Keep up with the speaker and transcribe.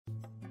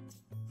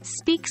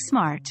Speak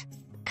smart.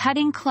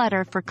 Cutting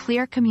clutter for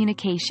clear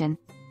communication.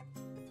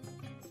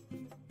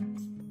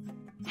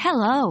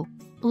 Hello,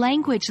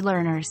 language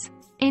learners.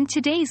 In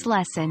today's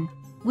lesson,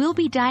 we'll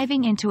be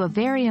diving into a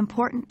very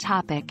important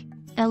topic,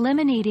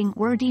 eliminating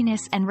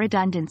wordiness and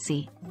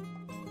redundancy.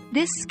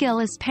 This skill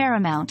is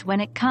paramount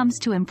when it comes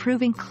to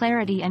improving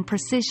clarity and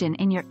precision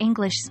in your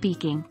English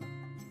speaking.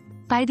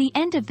 By the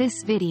end of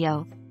this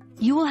video,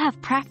 you will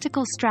have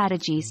practical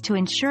strategies to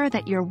ensure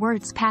that your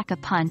words pack a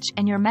punch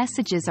and your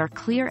messages are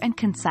clear and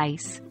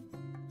concise.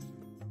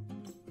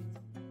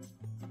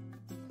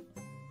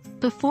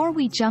 Before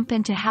we jump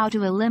into how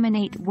to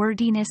eliminate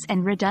wordiness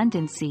and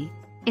redundancy,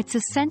 it's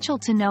essential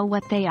to know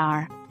what they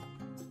are.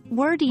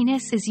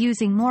 Wordiness is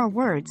using more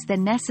words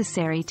than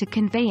necessary to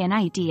convey an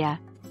idea,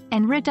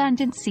 and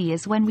redundancy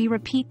is when we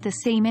repeat the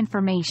same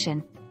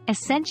information,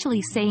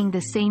 essentially saying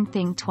the same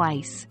thing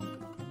twice.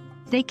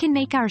 They can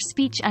make our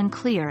speech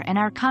unclear and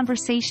our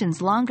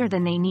conversations longer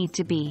than they need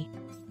to be.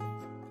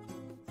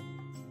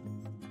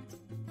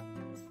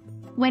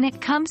 When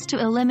it comes to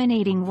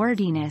eliminating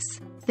wordiness,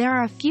 there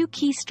are a few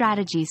key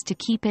strategies to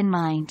keep in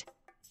mind.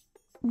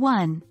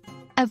 1.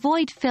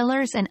 Avoid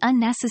fillers and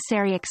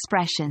unnecessary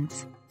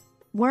expressions.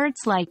 Words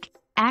like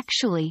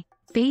actually,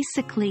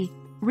 basically,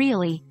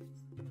 really,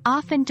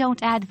 often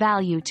don't add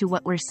value to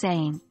what we're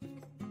saying.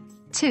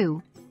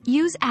 2.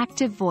 Use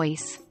active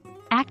voice.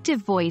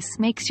 Active voice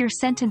makes your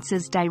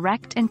sentences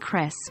direct and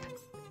crisp.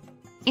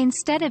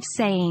 Instead of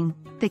saying,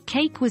 "The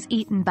cake was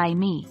eaten by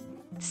me,"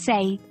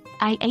 say,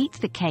 "I ate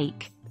the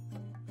cake."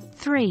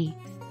 3.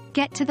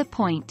 Get to the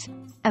point.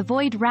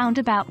 Avoid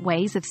roundabout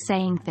ways of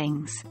saying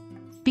things.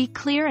 Be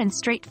clear and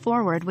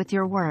straightforward with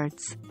your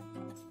words.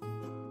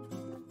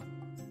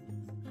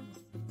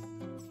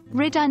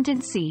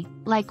 Redundancy,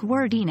 like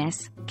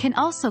wordiness, can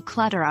also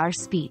clutter our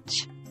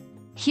speech.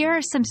 Here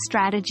are some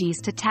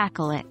strategies to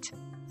tackle it.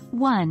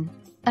 1.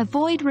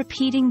 Avoid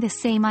repeating the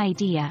same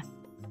idea.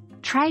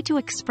 Try to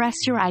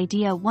express your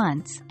idea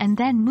once and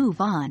then move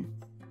on.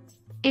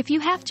 If you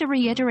have to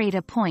reiterate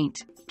a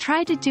point,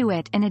 try to do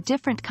it in a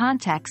different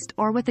context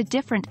or with a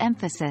different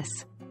emphasis.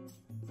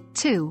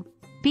 2.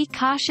 Be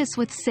cautious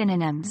with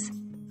synonyms.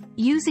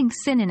 Using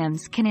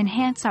synonyms can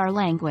enhance our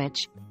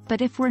language,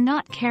 but if we're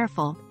not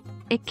careful,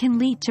 it can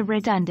lead to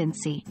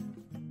redundancy.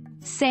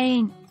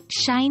 Saying,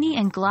 "shiny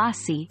and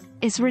glossy,"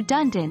 is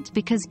redundant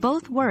because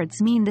both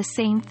words mean the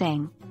same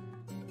thing.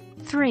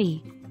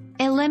 3.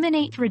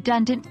 Eliminate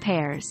redundant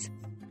pairs.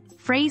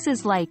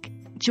 Phrases like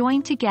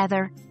join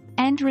together,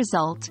 end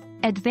result,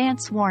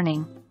 advance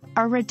warning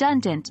are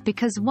redundant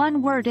because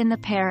one word in the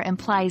pair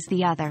implies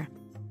the other.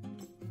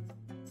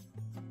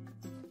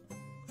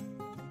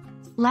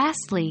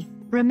 Lastly,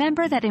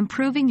 remember that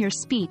improving your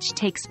speech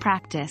takes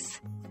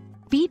practice.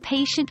 Be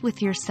patient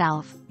with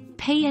yourself,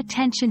 pay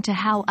attention to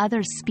how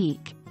others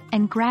speak,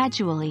 and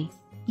gradually,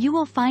 you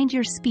will find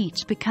your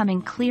speech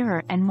becoming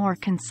clearer and more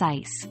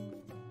concise.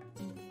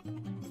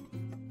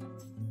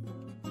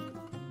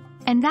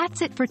 And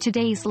that's it for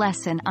today's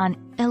lesson on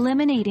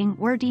eliminating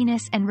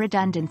wordiness and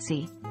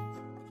redundancy.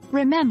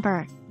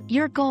 Remember,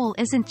 your goal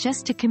isn't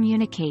just to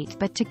communicate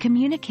but to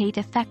communicate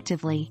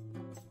effectively.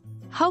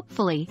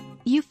 Hopefully,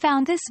 you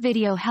found this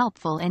video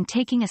helpful in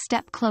taking a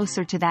step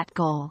closer to that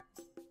goal.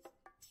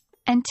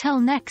 Until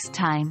next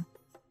time,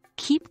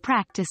 keep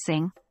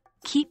practicing,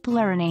 keep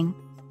learning,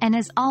 and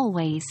as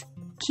always,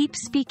 keep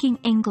speaking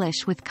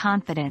English with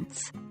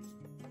confidence.